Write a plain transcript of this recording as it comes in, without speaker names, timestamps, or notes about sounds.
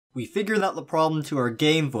We figured out the problem to our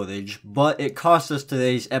game footage, but it cost us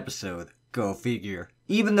today's episode. Go figure.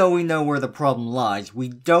 Even though we know where the problem lies, we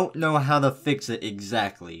don't know how to fix it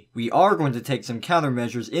exactly. We are going to take some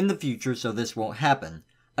countermeasures in the future so this won't happen.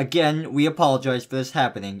 Again, we apologize for this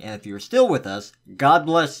happening, and if you're still with us, God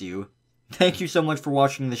bless you. Thank you so much for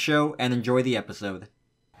watching the show, and enjoy the episode.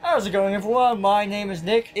 How's it going, everyone? My name is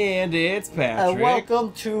Nick. And it's Patrick.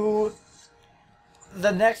 Welcome to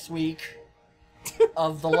the next week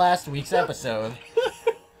of the last week's episode.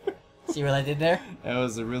 See what I did there? That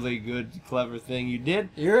was a really good, clever thing you did.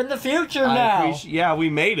 You're in the future now! Yeah, we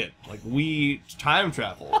made it. Like, we time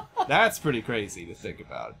traveled. That's pretty crazy to think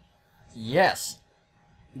about. Yes.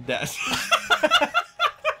 That's...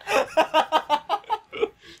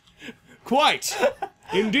 Quite!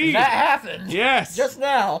 Indeed! That happened! Yes! Just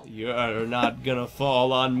now! You're not gonna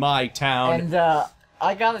fall on my town. And,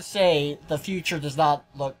 I gotta say, the future does not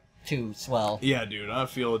look too swell. Yeah, dude, I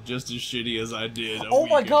feel just as shitty as I did Oh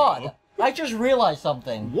my god! I just realized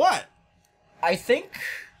something. What? I think...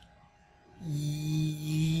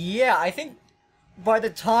 Yeah, I think by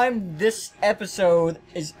the time this episode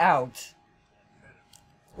is out,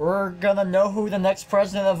 we're gonna know who the next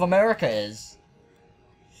president of America is.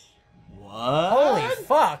 What? Holy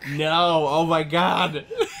fuck! No, oh my god.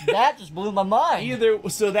 That just blew my mind.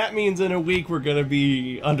 So that means in a week we're gonna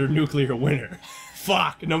be under nuclear winter.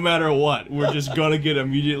 Fuck, no matter what. We're just gonna get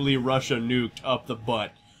immediately Russia nuked up the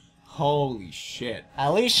butt. Holy shit.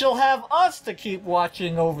 At least you'll have us to keep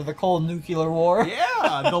watching over the cold nuclear war.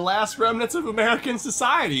 Yeah, the last remnants of American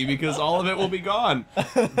society, because all of it will be gone.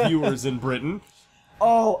 Viewers in Britain.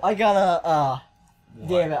 Oh, I gotta,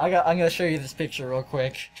 damn it, I'm gonna show you this picture real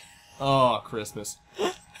quick. Oh, Christmas.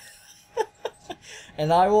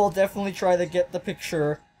 And I will definitely try to get the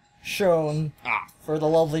picture shown for the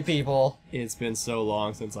lovely people. It's been so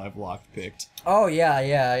long since I've lockpicked. Oh,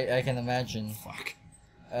 yeah, I can imagine. Fuck.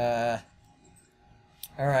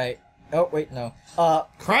 Alright. Oh, wait, no.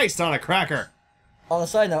 Christ on a cracker! On a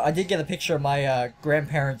side note, I did get a picture of my,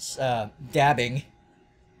 grandparents, dabbing.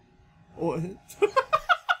 Oh,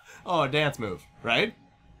 a dance move, right?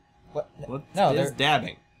 What? What No, is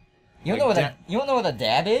dabbing? You don't know what a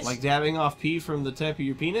dab is? Like dabbing off pee from the tip of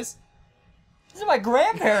your penis? These are my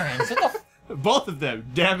grandparents! What the Both of them,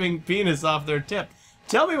 dabbing penis off their tip.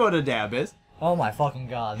 Tell me what a dab is. Oh my fucking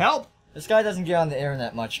god. Help! This guy doesn't get on the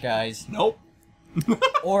internet much, guys. Nope.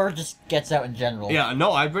 Or just gets out in general. Yeah,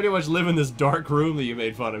 no, I pretty much live in this dark room that you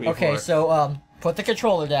made fun of me for. Okay, so, put the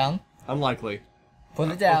controller down. Unlikely. Put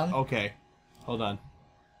it down. Okay. Hold on.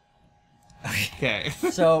 Okay.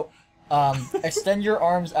 So, extend your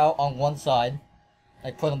arms out on one side.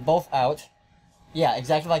 Like, put them both out. Yeah,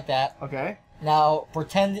 exactly like that. Okay. Now,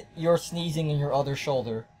 pretend you're sneezing in your other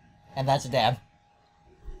shoulder. And that's a dab.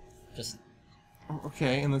 Just...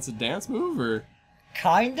 Okay, and that's a dance move, or...?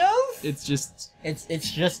 Kind of? It's just...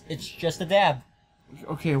 It's just a dab.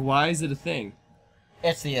 Okay, why is it a thing?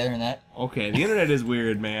 It's the internet. Okay, the internet is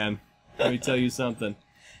weird, man. Let me tell you something.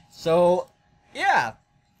 So, yeah.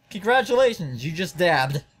 Congratulations, you just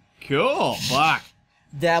dabbed. Cool, fuck.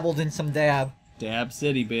 Dabbled in some dab. Dab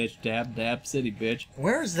city, bitch. Dab city, bitch.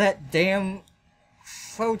 Where's that damn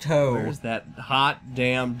photo? Where's that hot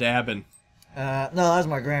damn dabbing? No, that was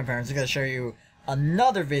my grandparents. I'm gonna show you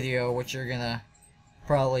another video, which you're gonna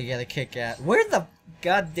probably get a kick at. Where the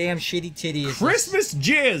goddamn shitty titty is Christmas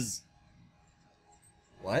jizz!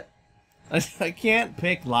 What? I can't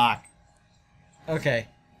pick lock. Okay.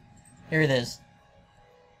 Here it is.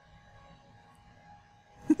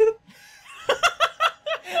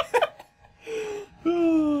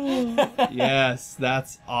 Yes,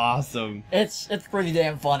 that's awesome. It's pretty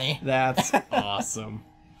damn funny. That's awesome.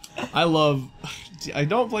 I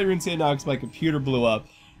don't play RuneScape now because my computer blew up,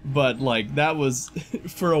 but like that was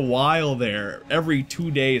for a while there. Every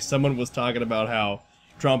 2 days, someone was talking about how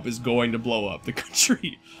Trump is going to blow up the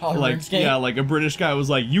country. Oh, like RuneScape? Yeah, like a British guy was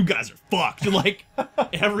like, "You guys are fucked." Like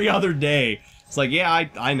every other day, it's like, yeah,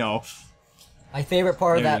 I know. My favorite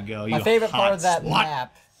part of There that. you go, My you favorite part hot of that slut.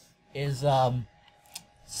 map is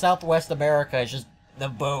Southwest America is just the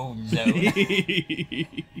bone zone.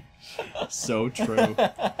 So true.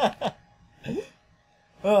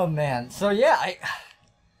 Oh man. So yeah,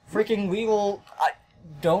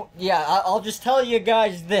 I'll just tell you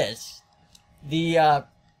guys this.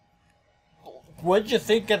 What'd you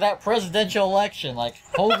think of that presidential election? Like,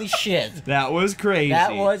 holy shit. That was crazy.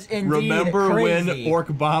 That was indeed Remember crazy. when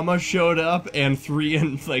Obama showed up and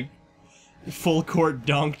full court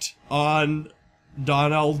dunked on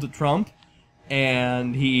Donald Trump,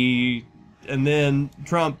 and then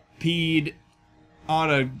Trump peed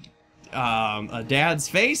on a dad's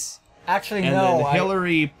face, Actually, and no. then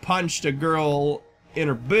Hillary punched a girl in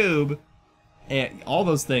her boob, and all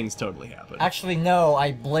those things totally happened. Actually, no.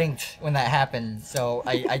 I blinked when that happened, so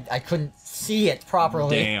I couldn't see it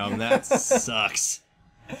properly. Damn, that sucks.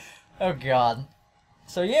 Oh God.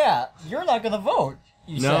 So yeah, you're not gonna vote.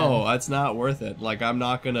 No, it's not worth it. Like, I'm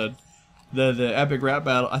not gonna. The epic rap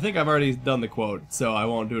battle. I think I've already done the quote, so I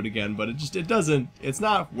won't do it again. But it doesn't. It's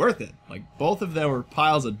not worth it. Like, both of them are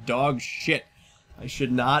piles of dog shit. I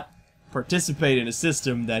should not participate in a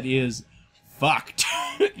system that is fucked.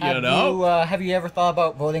 Have you ever thought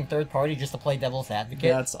about voting third party just to play devil's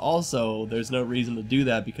advocate? That's also, there's no reason to do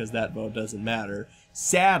that because that vote doesn't matter.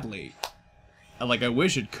 Sadly. Like, I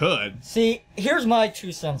wish it could. See, here's my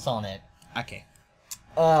 2 cents on it. Okay.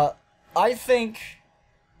 I think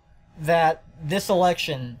that this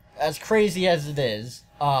election, as crazy as it is,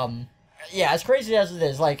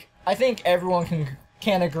 like, I think everyone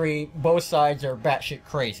can agree both sides are batshit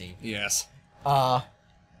crazy. Yes.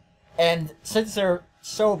 And since they're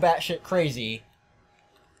so batshit crazy,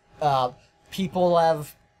 people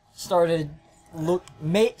have started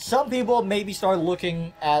some people maybe started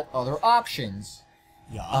looking at other options.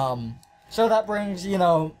 Yeah. So that brings,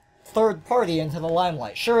 third party into the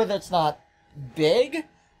limelight. Sure, that's not big,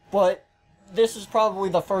 but this is probably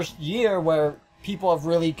the first year where people have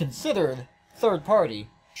really considered third party.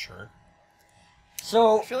 Sure.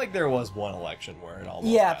 So I feel like there was one election where it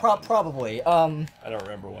almost probably. I don't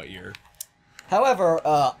remember what year. However,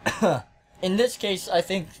 in this case, I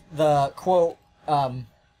think the quote,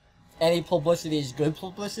 any publicity is good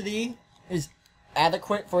publicity, is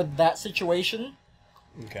adequate for that situation.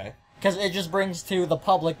 Okay. Because it just brings to the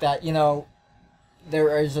public that,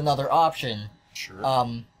 there is another option.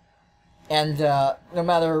 Sure. And no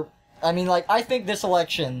matter, I think this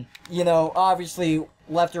election, obviously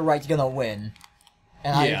left or right's gonna win.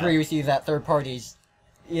 And I agree with you that third party's,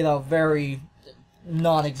 very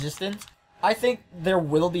non-existent. I think there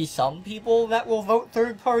will be some people that will vote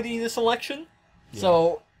third party this election. Yeah.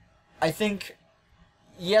 So, I think,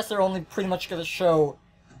 yes, they're only pretty much gonna show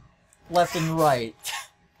left and right.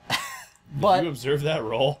 But, did you observe that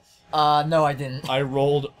roll? No, I didn't. I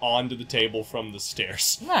rolled onto the table from the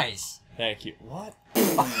stairs. Nice. Thank you. What?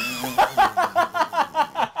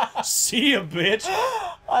 See ya, bitch!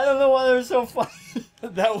 I don't know why they're so funny.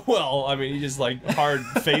 You just, hard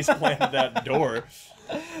face planted that door.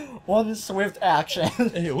 One swift action.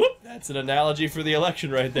 Hey, whoop! That's an analogy for the election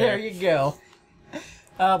right there. There you go.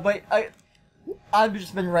 But I've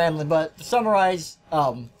just been rambling, but to summarize,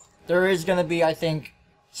 there is gonna be, I think,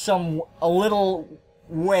 a little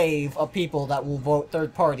wave of people that will vote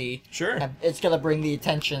third party. Sure. And it's gonna bring the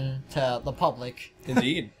attention to the public.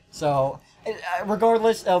 Indeed. So,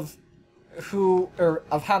 regardless of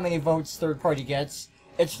of how many votes third party gets,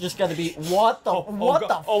 it's just gonna be, what the fuck?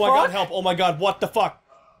 Oh my god, help! Oh my god, what the fuck?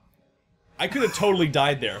 I could have totally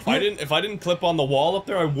died there. If I didn't clip on the wall up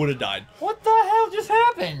there, I would have died. What the hell just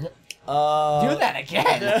happened? Do that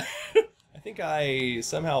again. I think I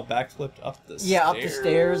somehow backflipped up the stairs. Yeah, up the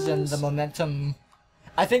stairs and the momentum.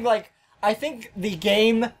 I think the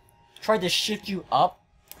game tried to shift you up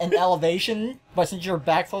an elevation, but since you're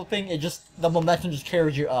backflipping, the momentum just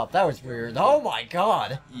carried you up. That was weird. Oh my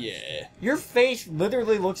god. Yeah. Your face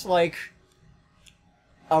literally looks like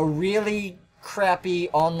a really crappy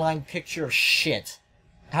online picture of shit.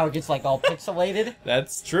 How it gets all pixelated.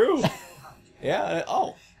 That's true. Yeah.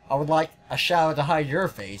 Oh. I would like a shadow to hide your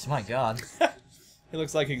face. My god. It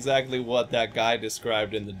looks like exactly what that guy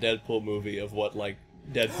described in the Deadpool movie of what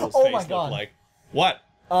Deadpool's face looked like. What?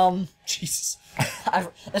 Jesus.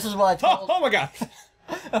 This is what I told. Oh my god.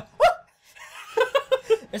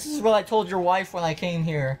 This is what I told your wife when I came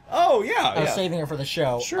here. Oh yeah. I was saving her for the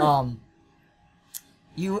show. Sure.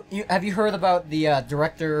 Have you heard about the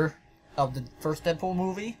director of the first Deadpool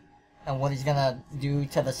movie and what he's gonna do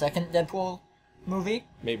to the second Deadpool movie?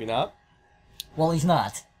 Maybe not. Well, he's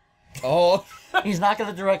not. Oh. He's not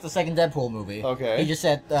gonna direct the second Deadpool movie. Okay. He just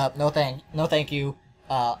said no thank you.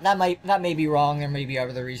 That may be wrong. There may be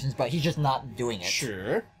other reasons, but he's just not doing it.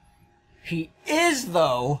 Sure. He is,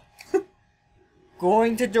 though,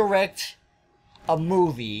 going to direct a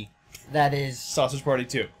movie that is... Sausage Party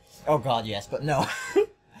 2. Oh god, yes, but no.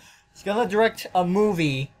 He's gonna direct a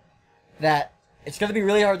movie that... It's gonna be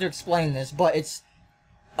really hard to explain this, but it's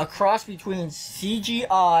a cross between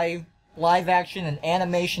CGI, live action, and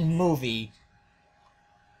animation movie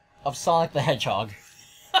of Sonic the Hedgehog.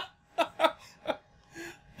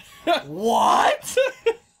 What?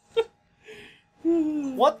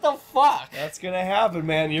 What the fuck? That's gonna happen,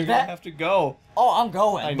 man. You're gonna have to go. Oh, I'm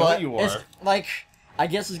going. I know you are. It's I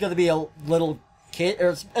guess it's gonna be a little kid, or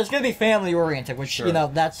it's gonna be family oriented, which Sure. you know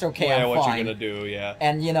that's okay. Yeah, I'm what fine. you're gonna do, yeah.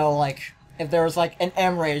 And you know, like if there was like an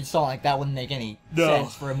M-rated Sonic, that wouldn't make any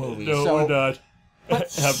sense for a movie. No, so, we're not.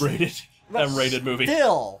 but- M-rated. but M-rated movie.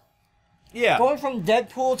 Still, Yeah. going from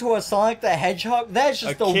Deadpool to a Sonic the Hedgehog, that's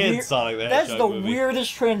just A the kid weird. Sonic the That's Hedgehog the movie.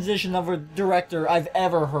 weirdest transition of a director I've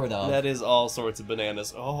ever heard of. That is all sorts of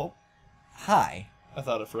bananas. Oh, Hi. I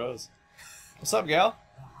thought it froze. What's up, gal?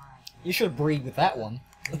 You should breathe with that one.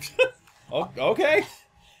 Oh, okay.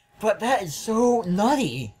 But that is so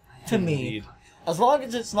nutty to me. Indeed. As long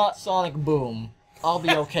as it's not Sonic Boom, I'll be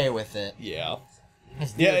okay with it. Yeah.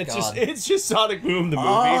 'Cause, Yeah, dear it's God. it's just Sonic Boom the movie.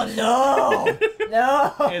 Oh no!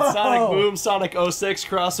 No! It's Sonic Boom, Sonic 06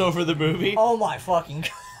 crossover the movie. Oh my fucking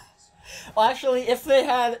God. Well, actually, if they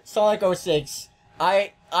had Sonic 06,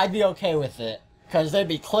 I'd be okay with it. Because there'd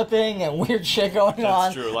be clipping and weird shit going on.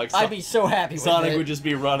 That's true. Like I'd be so happy with Sonic it. would just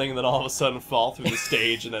be running and then all of a sudden fall through the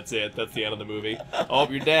stage and that's it. That's the end of the movie. Oh,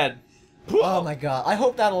 you're dead. Oh my God. I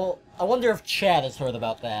hope that'll... I wonder if Chad has heard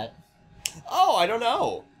about that. Oh, I don't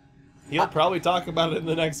know. He'll probably talk about it in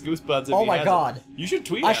the next Goosebumps if Oh he my hasn't. God. You should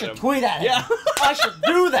tweet I at should him. tweet at him. Yeah. I should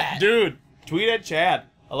do that. Dude, tweet at Chad.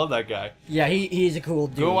 I love that guy. Yeah, he's a cool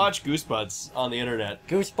dude. Go watch Goosebumps on the internet.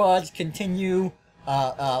 Goosebuds, Continue,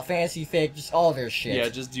 Fantasy Fake, just all their shit. Yeah,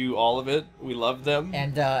 just do all of it. We love them.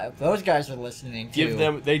 And if those guys are listening too. Give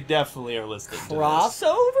them. They definitely are listening to this.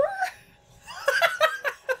 crossover?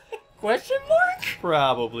 Question mark?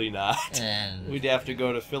 Probably not. And We'd have to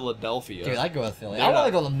go to Philadelphia. dude, I'd go to Philly. They're I want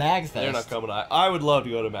to not- go to MagFest. They're not coming. I would love to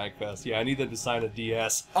go to MagFest. Yeah, I need them to sign a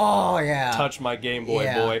DS. Oh yeah. Touch my Game Boy,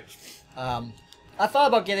 Yeah. boy. I thought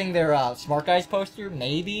about getting their Smart Guys poster.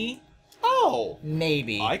 Maybe. Oh,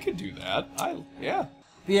 Maybe. I could do that. Yeah.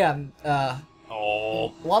 But yeah.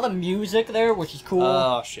 Oh. A lot of music there, which is cool.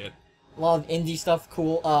 Oh shit. A lot of indie stuff,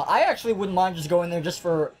 cool. I actually wouldn't mind just going there just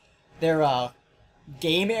for their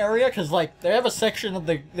game area, because like they have a section of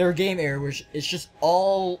their game area which is just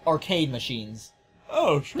all arcade machines.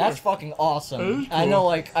 Oh sure. That's fucking awesome. That is I know, cool.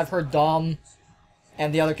 like I've heard Dom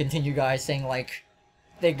and the other Continue guys saying like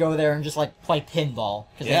they go there and just like play pinball.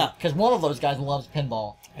 Yeah. Because one of those guys loves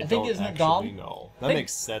pinball. I think don't isn't it actually Dom? know. That think-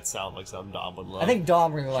 makes that sound like something Dom would love. I think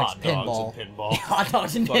Dom really likes hot pinball. dogs and pinball. Hot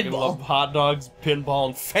dogs and Fucking pinball. love hot dogs, pinball,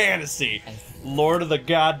 and fantasy. Lord of the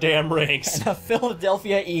goddamn rings. The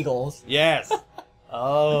Philadelphia Eagles. Yes.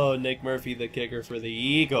 Oh, Nick Murphy, the kicker for the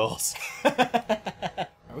Eagles. Are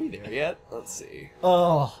we there yet? Let's see.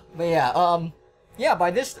 Oh, but yeah, by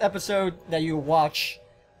this episode that you watch,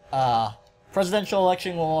 presidential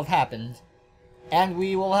election will have happened, and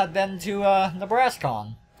we will have been to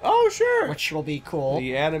NebraskaCon, Oh, sure. which will be cool.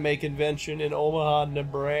 The anime convention in Omaha,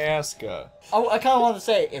 Nebraska. Oh, I kind of want to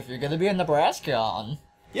say, if you're gonna be in NebraskaCon,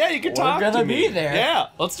 Yeah, you can We're talk to gonna me. be there. Yeah,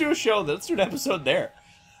 let's do a show. Let's do an episode there.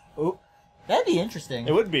 ooh, that'd be interesting.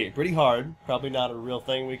 It would be pretty hard. Probably not a real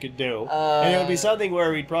thing we could do. Uh, and it would be something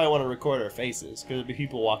where we'd probably want to record our faces because there'd be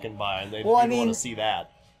people walking by and they'd Well, I want mean- to see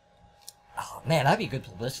that. Oh man, that'd be good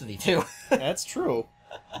publicity too. That's true.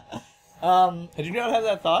 um, Did you not have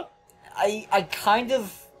that thought? I kind of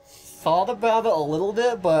thought about it a little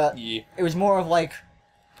bit, but Yeah. it was more of like,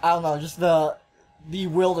 I don't know, just the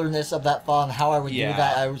wilderness of that thought and how I would Yeah. do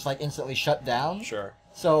that. I was like instantly shut down. Sure.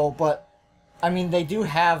 So, but I mean, they do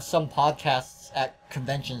have some podcasts at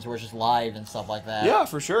conventions where it's just live and stuff like that. Yeah,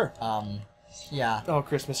 for sure. Yeah. Oh,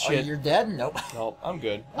 Christmas Oh, shit. you're dead? Nope. No, I'm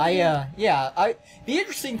good. Be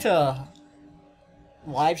interesting to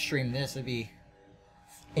live stream this. It'd be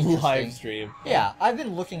interesting. Live stream. Yeah, I've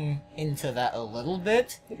been looking into that a little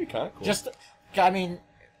bit. That'd be kind of cool. Just, I mean,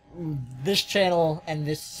 this channel and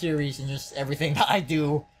this series and just everything that I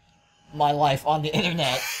do, my life on the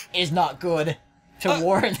internet is not good to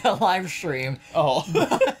warrant a live stream. Oh.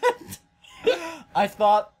 I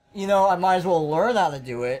thought, I might as well learn how to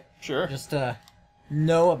do it Sure. just to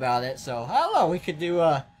know about it. So I don't know. We could do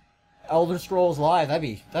Elder Scrolls Live. That'd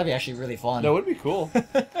be actually really fun. That would be cool.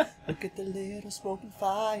 Look at the little smoking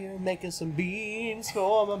fire, making some beans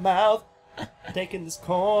for my mouth. Taking this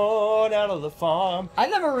corn out of the farm. I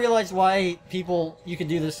never realized why you could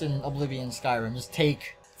do this in Oblivion Skyrim. Just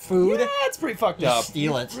take food. Yeah, it's pretty fucked Just up.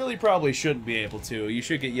 steal You it. really probably shouldn't be able to. You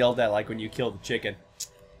should get yelled at like when you kill the chicken.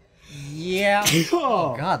 Yeah.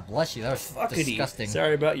 Oh, God bless you. That was Fuckity. disgusting.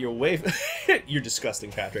 Sorry about your wave. You're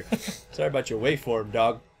disgusting, Patrick. Sorry about your waveform,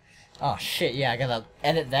 dog. Oh, shit. Yeah, I gotta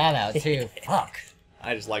edit that out, too. Fuck.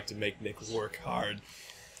 I just like to make Nick work hard.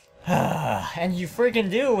 And you freaking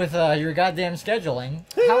do with your goddamn scheduling.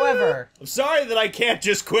 However, I'm sorry that I can't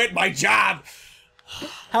just quit my job.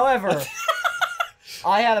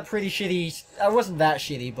 I had a pretty shitty... I wasn't that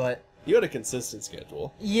shitty, but You had a consistent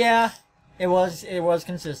schedule. yeah, It was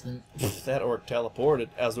consistent. That orc teleported.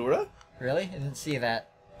 Azura? Really? I didn't see that.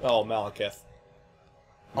 Oh, Malekith.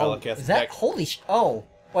 Oh, Malekith. is that... Holy oh.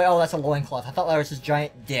 Wait, oh, that's a loincloth. I thought that was his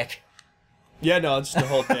giant dick. Yeah, no, it's just a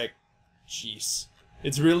whole dick. Jeez.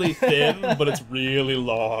 It's really thin, but it's really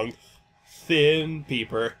long. Thin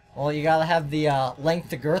peeper. Well, you gotta have the length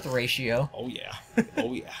to girth ratio. Oh, yeah.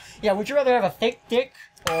 Oh, yeah. Yeah, would you rather have a thick dick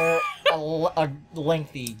or a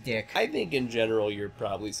lengthy dick? I think in general you're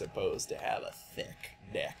probably supposed to have a thick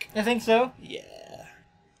dick. You think so? Yeah.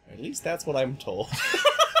 At least that's what I'm told.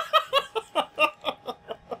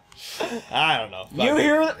 I don't know.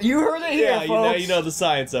 You heard it here, yeah, folks. you know the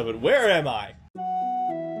science of it. Where am I?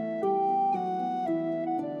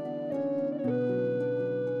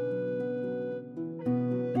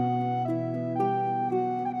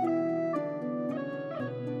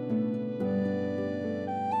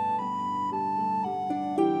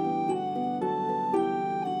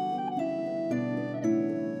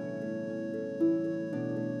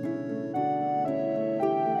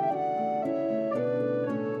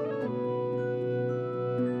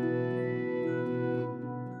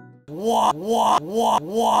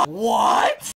 What?